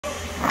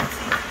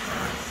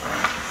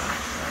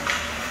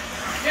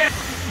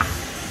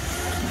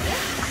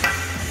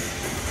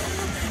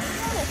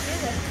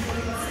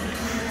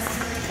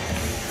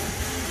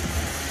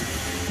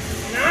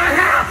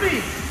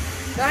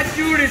That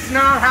dude is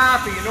not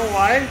happy. You know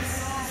why?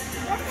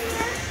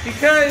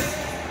 Because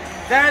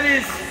that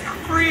is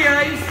free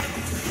ice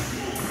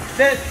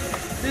that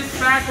this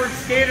backward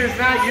skater's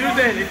not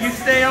using. If you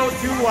stay out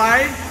too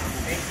wide,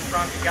 thanks to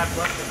Frankie, God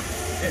bless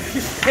him. If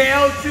you stay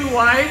out too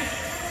wide,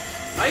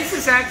 ice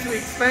is actually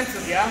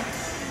expensive, yeah?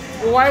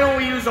 Well, why don't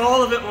we use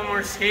all of it when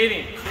we're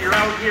skating? You're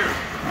out here.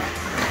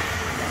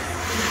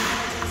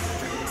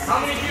 How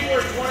many people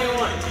are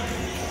 21?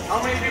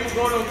 How many people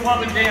go to a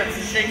club and dance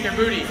and shake their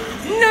booty?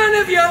 None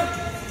of you!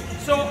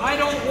 So I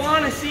don't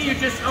want to see you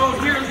just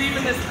out here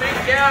leaving this big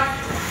gap.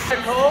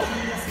 Called?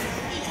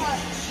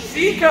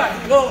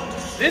 C-cut. Well,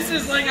 this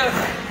is like a,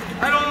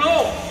 I don't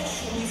know,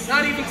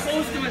 not even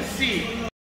close to a C.